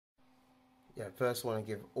Yeah, first I want to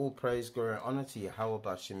give all praise, glory, and honor to Yahweh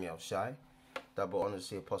Bashim Shai. Double honor to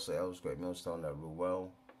the Apostle El's great millstone that rule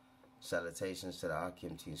well. Salutations to the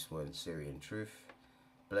Akim Team Sword and Syrian Truth.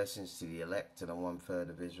 Blessings to the elect and the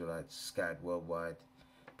 1/3 of Israelites scattered worldwide,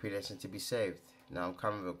 predestined to be saved. Now I'm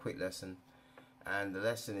coming with a quick lesson, and the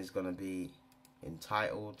lesson is going to be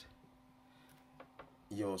entitled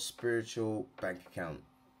Your Spiritual Bank Account.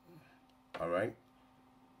 Alright?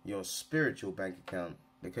 Your spiritual bank account.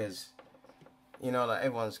 Because, you know, like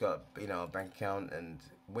everyone's got, you know, a bank account, and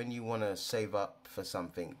when you want to save up for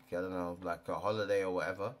something, I don't know, like a holiday or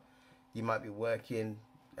whatever, you might be working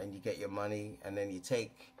and you get your money, and then you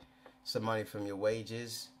take some money from your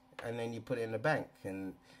wages and then you put it in the bank,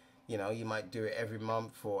 and you know, you might do it every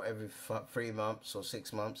month or every 3 months or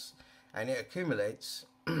 6 months, and it accumulates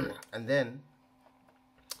and then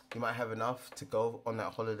you might have enough to go on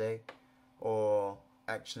that holiday or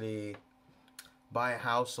actually buy a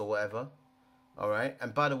house or whatever. Alright,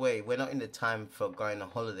 and by the way, we're not in the time for going on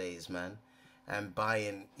holidays, man, and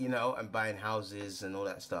buying, you know, and buying houses and all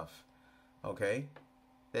that stuff. Okay,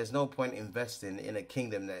 there's no point investing in a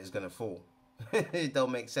kingdom that is going to fall. It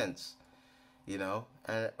don't make sense, you know.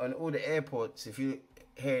 And on all the airports, if you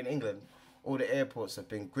here in England, all the airports have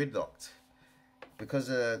been gridlocked because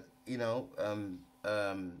of, you know,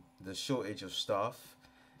 the shortage of staff.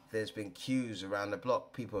 There's been queues around the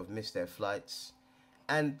block. People have missed their flights,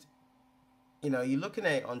 and you know, you're looking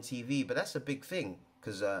at it on TV, but that's a big thing,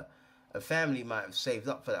 because a family might have saved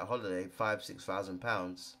up for that holiday,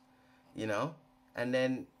 £5,000-6,000, you know, and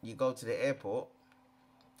then you go to the airport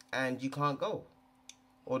and you can't go,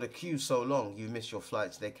 or the queue's so long you miss your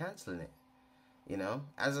flights, they're cancelling it. You know,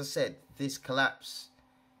 as I said, this collapse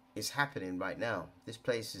is happening right now. This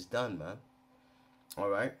place is done, man. All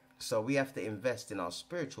right, so we have to invest in our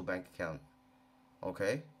spiritual bank account.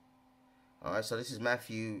 Okay. All right, so this is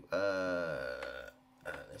Matthew.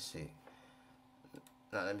 Let's see.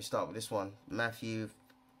 Now let me start with this one. Matthew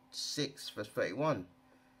 6 verse 31.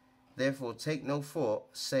 Therefore take no thought,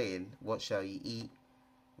 saying, what shall ye eat?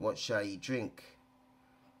 What shall ye drink?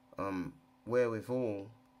 Wherewithal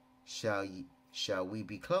shall we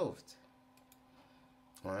be clothed?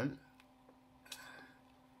 All right.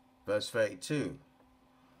 Verse 32.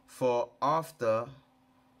 For after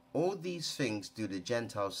all these things do the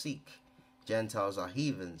Gentiles seek. Gentiles are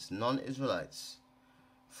heathens, non-Israelites.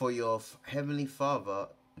 For your heavenly Father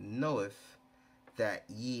knoweth that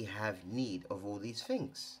ye have need of all these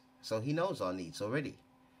things. So he knows our needs already.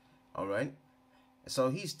 Alright? So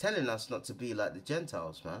he's telling us not to be like the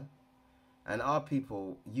Gentiles, man. And our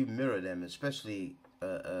people, you mirror them, especially,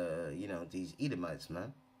 you know, these Edomites,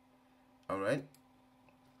 man. Alright?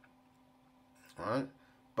 Alright?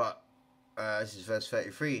 But, this is verse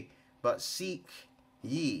 33. But seek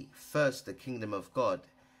ye first the kingdom of God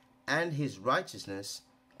and his righteousness,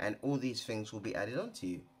 and all these things will be added unto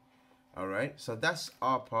you. Alright? So that's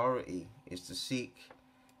our priority, is to seek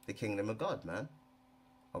the kingdom of God, man.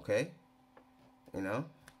 Okay? You know?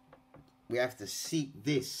 We have to seek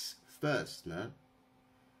this first, man.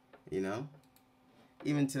 You know?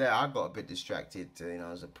 Even today, I got a bit distracted. You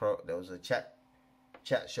know, there was a chat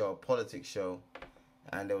show, a politics show,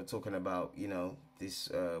 and they were talking about, you know, this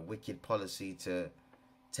wicked policy to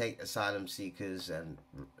take asylum seekers and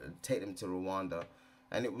take them to Rwanda,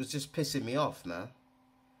 and it was just pissing me off, man.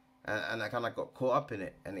 And I kind of got caught up in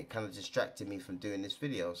it, and it kind of distracted me from doing this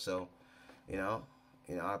video. So, you know,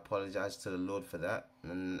 I apologize to the Lord for that,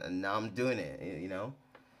 and now I'm doing it, you know.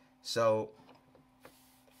 So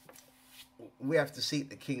we have to seek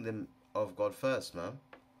the kingdom of God first, man.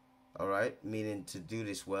 All right, meaning to do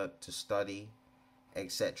this work, to study,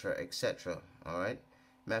 etc., etc. All right,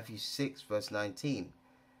 Matthew 6 verse 19.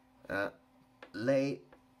 Lay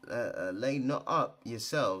not up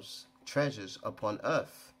yourselves treasures upon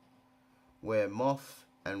earth, where moth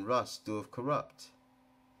and rust doeth corrupt,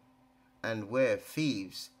 and where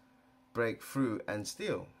thieves break through and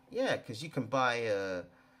steal. Yeah, because you can buy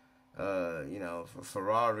you know, a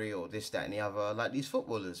Ferrari or this, that, and the other, like these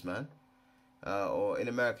footballers, man. Or in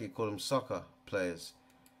America, you call them soccer players.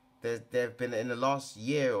 There have been, in the last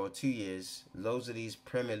year or 2 years, loads of these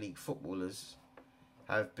Premier League footballers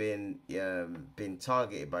have been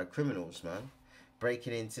targeted by criminals, man,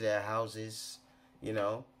 breaking into their houses, you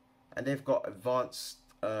know, and they've got advanced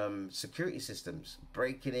security systems,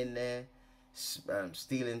 breaking in there,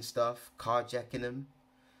 stealing stuff, carjacking them,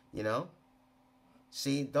 you know.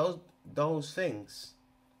 See, those things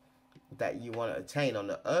that you want to attain on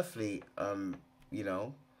the earthly, you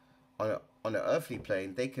know, on the earthly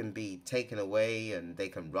plane, they can be taken away and they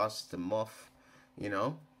can rust and moth, you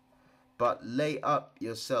know. But lay up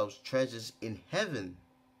yourselves treasures in heaven,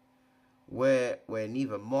 where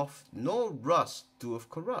neither moth nor rust doeth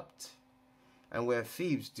corrupt, and where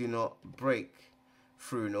thieves do not break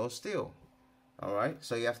through nor steal. All right,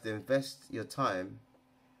 so you have to invest your time,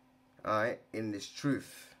 all right, in this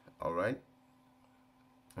truth. All right.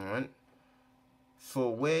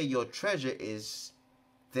 For where your treasure is,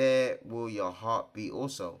 there will your heart be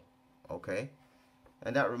also. Okay.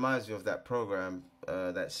 And that reminds me of that program,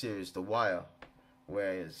 that series, The Wire,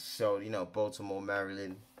 where it's showed, Baltimore,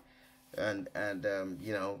 Maryland, and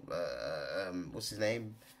what's his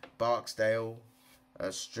name, Barksdale,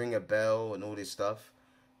 Stringer Bell, and all this stuff.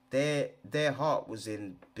 Their heart was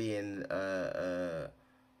in being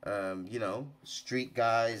street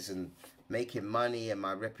guys and making money and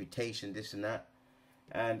my reputation, this and that.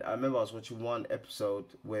 And I remember I was watching one episode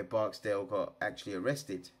where Barksdale got actually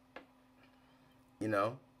arrested,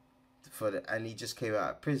 and he just came out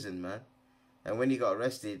of prison, man. And when he got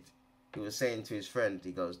arrested, he was saying to his friend,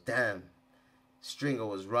 he goes, "Damn, Stringer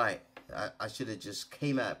was right. I should have just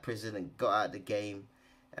came out of prison and got out of the game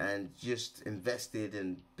and just invested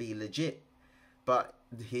and be legit." But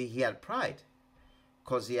he had pride,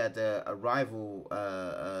 because he had a rival,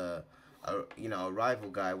 a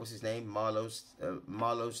rival guy. What's his name?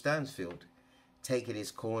 Marlo Stansfield, taking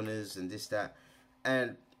his corners and this, that.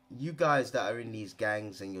 And you guys that are in these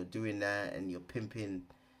gangs and you're doing that and you're pimping,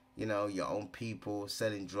 your own people,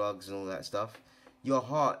 selling drugs and all that stuff, your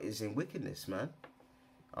heart is in wickedness, man.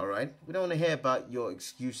 All right? We don't want to hear about your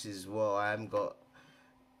excuses. Well, I haven't got,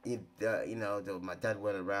 my dad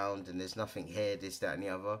went around and there's nothing here, this, that, and the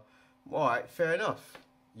other. All right, fair enough.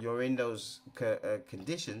 You're in those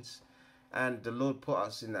conditions, and the Lord put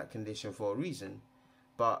us in that condition for a reason.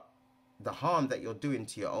 But the harm that you're doing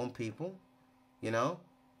to your own people,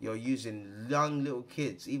 you're using young little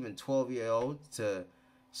kids, even 12-year-olds, to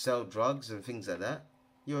sell drugs and things like that.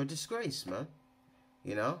 You're a disgrace, man.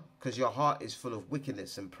 Because your heart is full of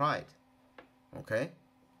wickedness and pride. Okay?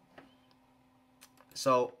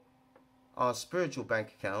 So, our spiritual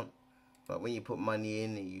bank account, but when you put money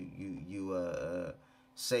in and you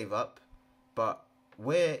save up, but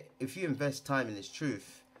if you invest time in this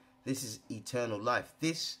truth, this is eternal life.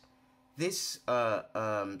 This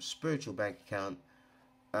spiritual bank account,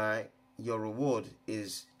 your reward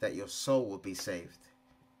is that your soul will be saved.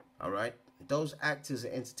 All right? Those actors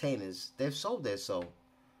and entertainers, they've sold their soul.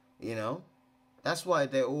 That's why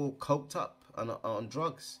they're all coked up on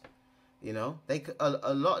drugs. A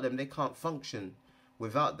lot of them, they can't function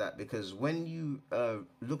without that, because when you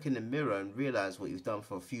look in the mirror and realize what you've done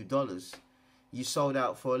for a few dollars, you sold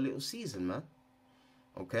out for a little season, man.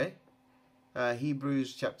 Okay?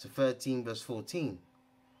 Hebrews chapter 13 verse 14.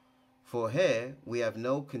 For here we have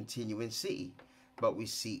no continuing city, but we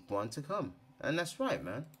seek one to come. And that's right,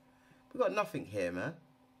 man. We got nothing here, man.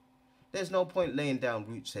 There's no point laying down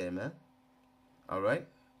roots here, man. All right?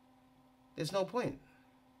 There's no point.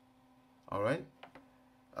 All right?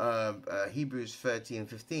 Hebrews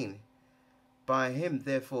 13:15. By him,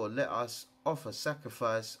 therefore, let us offer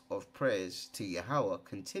sacrifice of prayers to Yahweh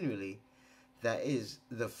continually, that is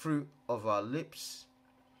the fruit of our lips,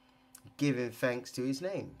 giving thanks to his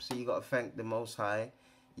name. So you got to thank the Most High,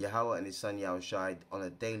 Yahweh, and his son Yahushai on a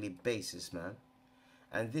daily basis, man.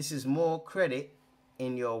 And this is more credit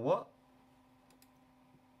in your what?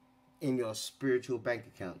 In your spiritual bank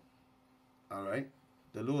account. All right?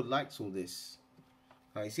 The Lord likes all this.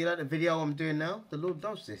 All right, you see that the video I'm doing now? The Lord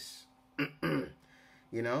does this.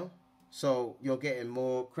 So you're getting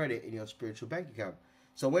more credit in your spiritual bank account.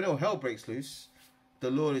 So when all hell breaks loose,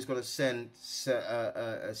 the Lord is going to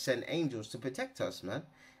send angels to protect us, man,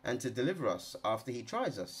 and to deliver us after he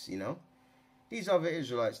tries us, These other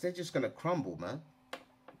Israelites, they're just going to crumble, man.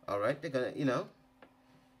 All right, they're going to,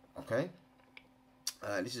 Okay.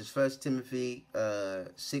 This is 1 Timothy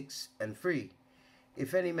 6:3.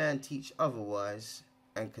 If any man teach otherwise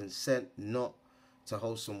and consent not to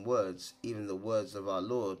wholesome words, even the words of our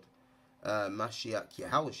Lord, Mashiach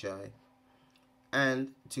Yahushai,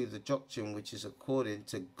 and to the doctrine which is according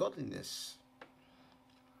to godliness,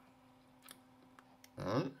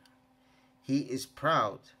 he is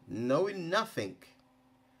proud, knowing nothing,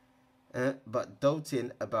 but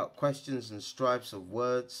doting about questions and strifes of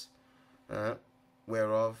words,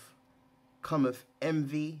 whereof cometh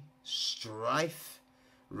envy, strife,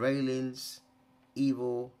 railings,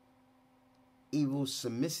 evil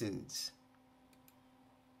submissions.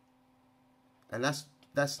 And that's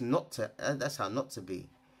how not to be.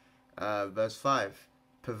 Verse 5.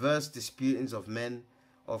 Perverse disputings of men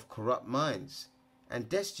of corrupt minds, and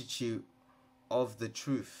destitute of the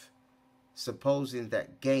truth, supposing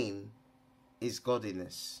that gain is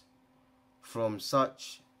godliness. From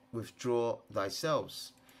such withdraw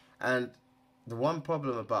thyself. And the one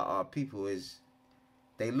problem about our people is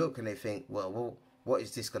they look and they think, well, what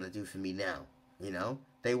is this going to do for me now? You know,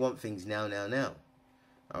 they want things now.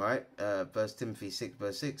 All right. 1 Timothy 6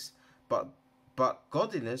 verse 6. But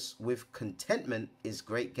godliness with contentment is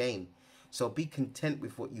great gain. So be content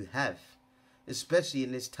with what you have, especially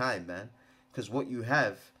in this time, man. Because what you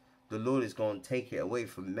have, the Lord is going to take it away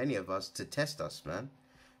from many of us to test us, man.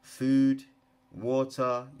 Food,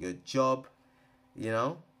 water, your job, you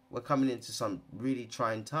know. We're coming into some really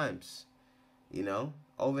trying times, you know.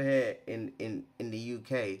 Over here in the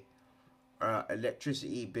UK,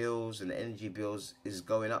 electricity bills and energy bills has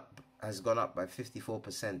gone up by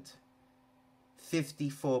 54%.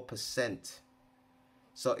 54%.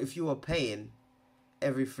 So if you were paying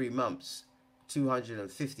every 3 months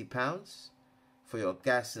 £250 for your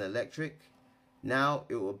gas and electric, now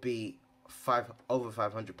it will be over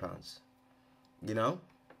 £500. You know?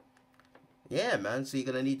 Yeah, man. So you're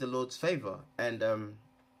gonna need the Lord's favor. And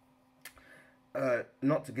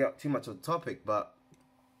not to get too much on the topic, but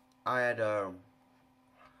I had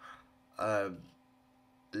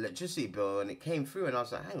electricity bill and it came through, and I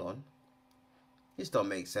was like, hang on, this don't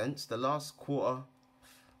make sense. The last quarter,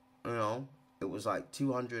 you know, it was like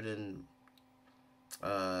 200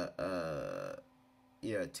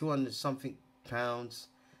 something pounds,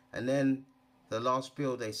 and then the last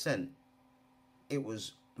bill they sent, it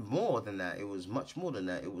was more than that. It was much more than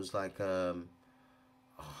that. It was like I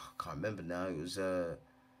can't remember now. It was I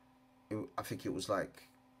think it was like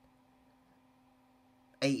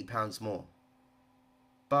 £80 more.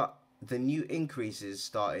 But the new increases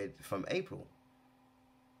started from April,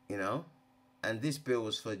 you know, and this bill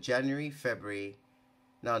was for January, February.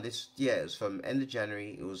 Now it was from end of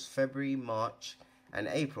January. It was February, March, and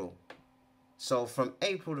April. So from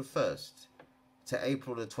April the 1st to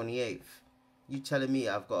April the 28th, you telling me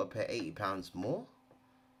I've got to pay £80 more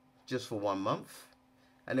just for 1 month?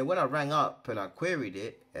 And then when I rang up and I queried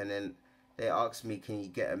it, and then they asked me, can you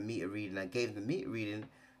get a meter reading? I gave the meter reading.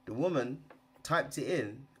 The woman typed it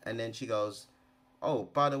in, and then she goes, oh,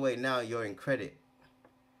 by the way, now you're in credit.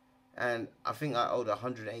 And I think I owed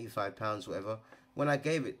 £185, whatever. When I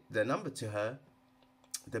gave it the number to her,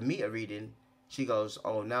 the meter reading, she goes,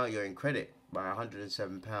 oh, now you're in credit by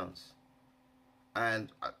 £107.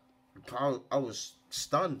 And I was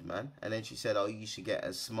stunned, man. And then she said, oh, you should get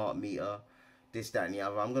a smart meter, this, that, and the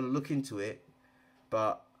other. I'm going to look into it.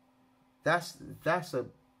 But that's a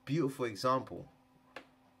beautiful example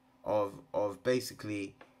of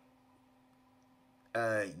basically,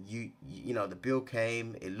 you know, the bill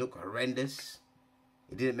came, it looked horrendous,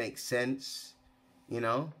 it didn't make sense, you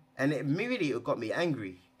know, and it immediately got me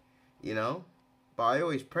angry, you know. But I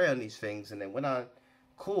always pray on these things, and then when I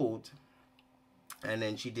called, and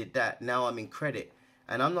then she did that, now I'm in credit.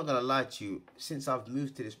 And I'm not gonna lie to you, since I've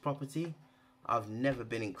moved to this property, I've never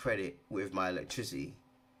been in credit with my electricity.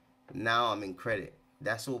 Now I'm in credit.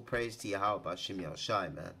 That's all praise to Yahweh Bashim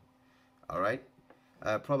Yahushai, man. Alright?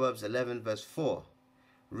 Proverbs 11 verse 4.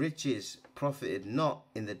 Riches profited not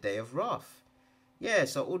in the day of wrath. Yeah,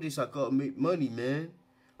 so all this, I gotta make money, man.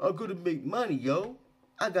 I gotta make money, yo.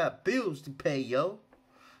 I got bills to pay, yo.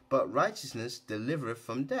 But righteousness delivereth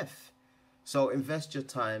from death. So invest your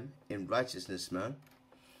time in righteousness, man.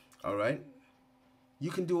 Alright?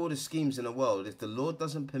 You can do all the schemes in the world. If the Lord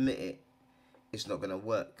doesn't permit it, it's not gonna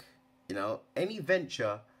work. You know, any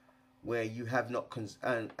venture where you have not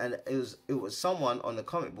and it was someone on the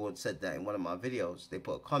comment board said that in one of my videos. They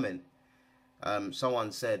put a comment.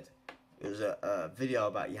 Someone said it was a video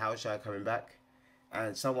about Yahushua coming back,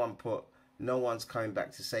 and someone put, no one's coming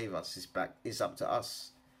back to save us. It's up to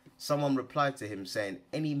us. Someone replied to him saying,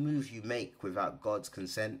 any move you make without God's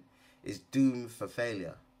consent is doomed for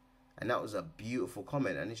failure. And that was a beautiful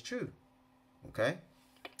comment, and it's true. Okay?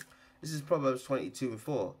 This is Proverbs 22 and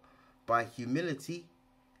 4. By humility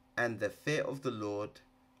and the fear of the Lord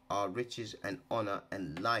are riches and honor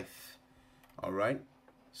and life. Alright?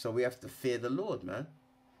 So we have to fear the Lord, man.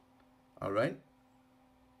 Alright?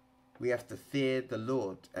 We have to fear the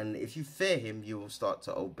Lord. And if you fear him, you will start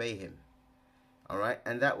to obey him. Alright?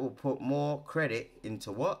 And that will put more credit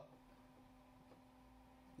into what?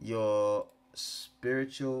 Your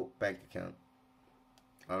spiritual bank account.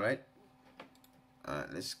 Alright?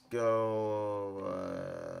 Alright, let's go.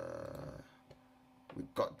 We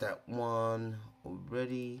got that one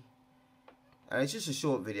already. And it's just a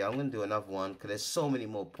short video. I'm going to do another one because there's so many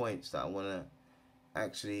more points that I want to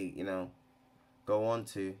actually, you know, go on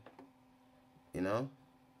to. You know?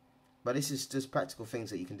 But this is just practical things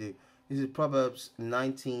that you can do. This is Proverbs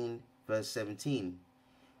 19 verse 17.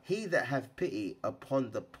 He that hath pity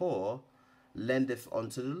upon the poor lendeth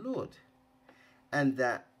unto the Lord, and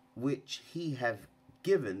that which he have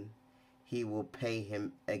given, he will pay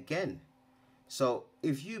him again. So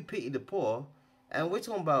if you pity the poor, and we're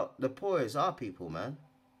talking about the poor is our people, man.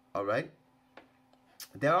 All right.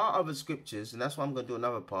 There are other scriptures, and that's why I'm going to do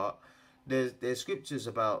another part. There's scriptures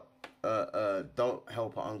about don't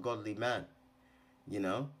help an ungodly man. You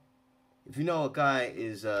know, if you know a guy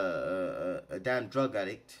is a damn drug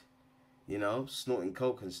addict, you know, snorting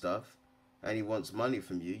coke and stuff, and he wants money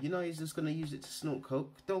from you, you know, he's just going to use it to snort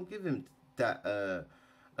coke. Don't give him that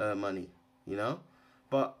money, you know.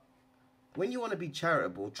 But when you want to be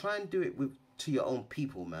charitable, try and do it to your own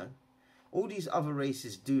people, man. All these other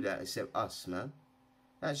races do that except us, man.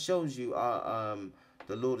 That shows you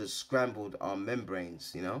the Lord has scrambled our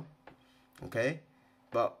membranes, you know. Okay?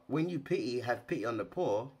 But when you have pity on the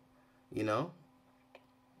poor, you know,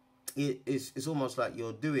 it's almost like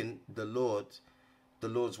you're doing the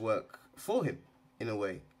Lord's work for him in a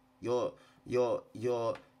way. The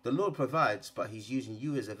Lord provides, but he's using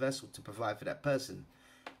you as a vessel to provide for that person.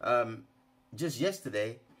 Just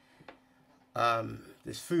yesterday,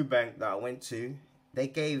 this food bank that I went to, they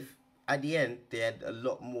gave, at the end, they had a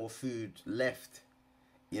lot more food left,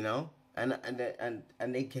 you know, and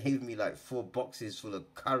they gave me like 4 boxes full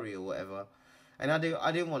of curry or whatever, and I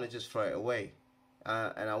didn't want to just throw it away,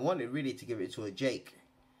 and I wanted really to give it to a Jake,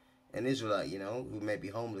 an Israelite, you know, who may be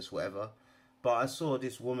homeless, whatever. But I saw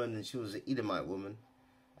this woman, and she was an Edomite woman,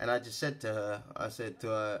 and I just said to her,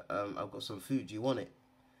 I've got some food, do you want it?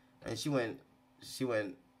 And she went,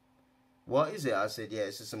 what is it? I said, yeah,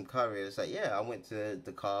 it's just some curry. It's like, yeah, I went to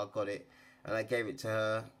the car, got it, and I gave it to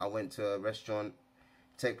her. I went to a restaurant,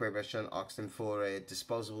 takeaway restaurant, asked them for a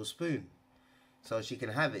disposable spoon so she can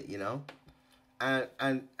have it, you know.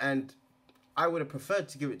 And I would have preferred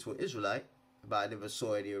to give it to an Israelite, but I never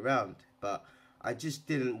saw any around. But I just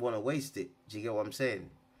didn't want to waste it. Do you get what I'm saying?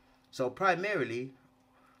 So primarily,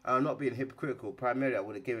 I'm not being hypocritical. Primarily, I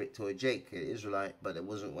would have given it to a Jake, an Israelite, but there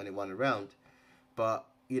wasn't anyone around. But,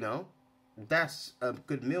 you know, that's a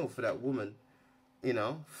good meal for that woman, you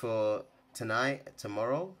know, for tonight,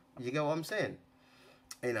 tomorrow. You get what I'm saying?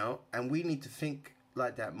 You know, and we need to think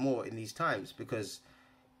like that more in these times, because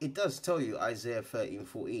it does tell you, Isaiah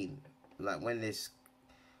 13:14, like when this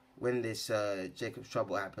Jacob's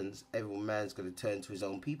trouble happens, every man's going to turn to his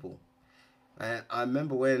own people. And I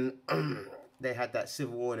remember when they had that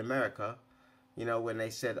civil war in America, you know, when they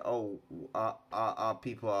said, oh, our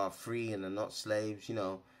people are free and are not slaves, you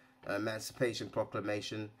know, Emancipation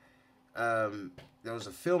Proclamation. There was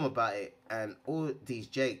a film about it, and all these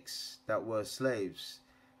Jakes that were slaves,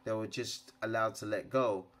 they were just allowed to let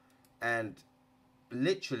go. And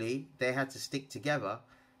literally, they had to stick together,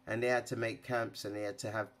 and they had to make camps, and they had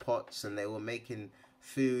to have pots, and they were making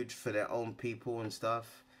food for their own people and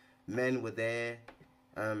stuff. Men were there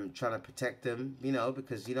trying to protect them, you know,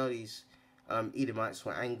 because, you know, these Edomites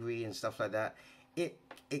were angry and stuff like that.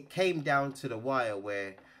 It came down to the wire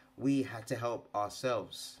where we had to help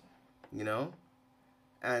ourselves, you know,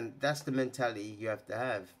 and that's the mentality you have to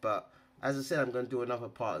have. But as I said, I'm going to do another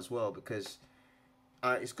part as well, because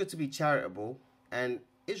it's good to be charitable, and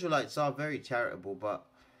Israelites are very charitable, but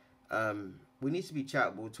we need to be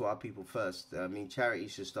charitable to our people first. I mean, charity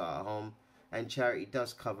should start at home, and charity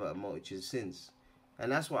does cover a multitude of sins.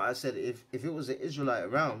 And that's why I said, if it was an Israelite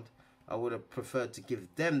around, I would have preferred to give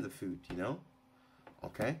them the food, you know.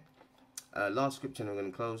 Okay. Last scripture, and I'm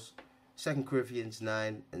going to close. 2 Corinthians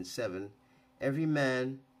 9:7. Every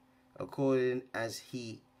man according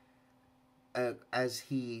every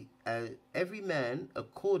man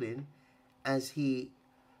according as he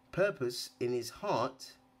purpose in his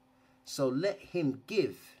heart, so let him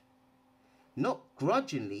give, not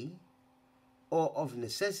grudgingly or of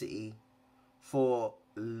necessity, for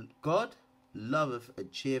God loveth a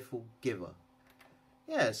cheerful giver.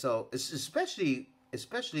 Yeah, so it's especially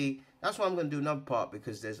that's why I'm going to do another part,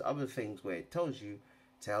 because there's other things where it tells you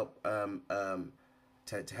to help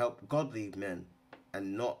to help godly men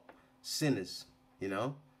and not sinners, you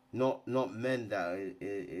know, not men that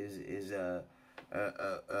is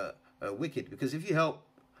wicked. Because if you help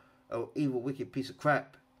an evil, wicked piece of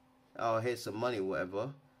crap, oh, here's some money or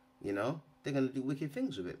whatever, you know, they're going to do wicked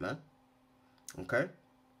things with it, man. Okay,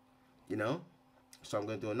 you know, so I'm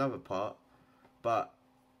going to do another part, but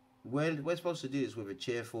we're supposed to do this with a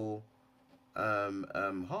cheerful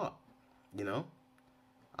heart, you know.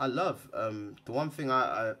 I love the one thing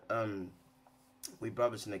we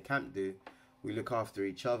brothers in the camp do, we look after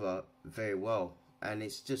each other very well, and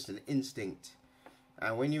it's just an instinct.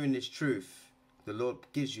 And when you're in this truth, the Lord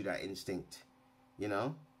gives you that instinct, you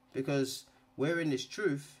know, because we're in this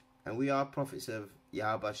truth, and we are prophets of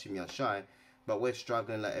Yahweh Shem Yashai, but we're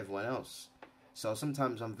struggling like everyone else. So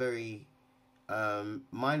sometimes I'm very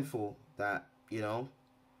mindful that, you know,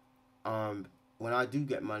 when I do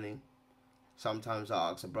get money, sometimes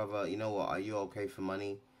I ask a brother, you know what, are you okay for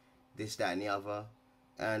money? This, that, and the other.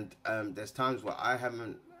 And there's times where I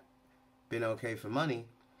haven't been okay for money,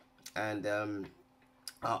 and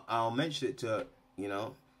I'll mention it to, you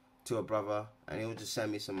know, to a brother, and he'll just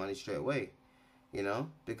send me some money straight away, you know,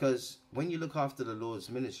 because when you look after the Lord's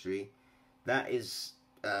ministry, that is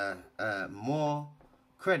more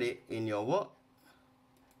credit in your what?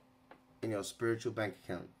 In your spiritual bank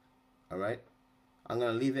account. All right, I'm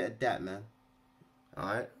gonna leave it at that, man. All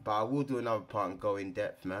right, but I will do another part and go in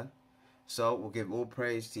depth, man. So we'll give all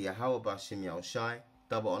praise to Yahweh Bashim Yahushai.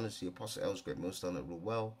 Double honors to the Apostle El's great millstone that rule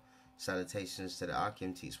well. Salutations to the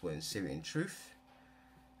Akim Teach in Syrian truth.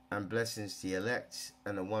 And blessings to the elect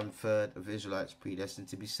and the 1/3 of Israelites predestined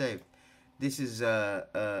to be saved. This is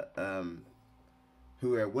who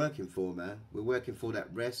we're working for, man. We're working for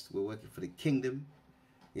that rest. We're working for the kingdom,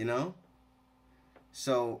 you know.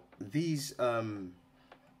 So these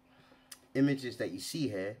images that you see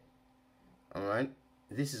here, all right,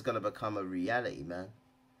 this is gonna become a reality, man.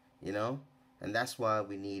 You know, and that's why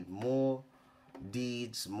we need more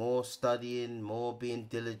deeds, more studying, more being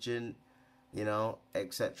diligent, you know,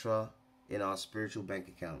 etc. in our spiritual bank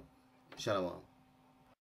account. Shalom.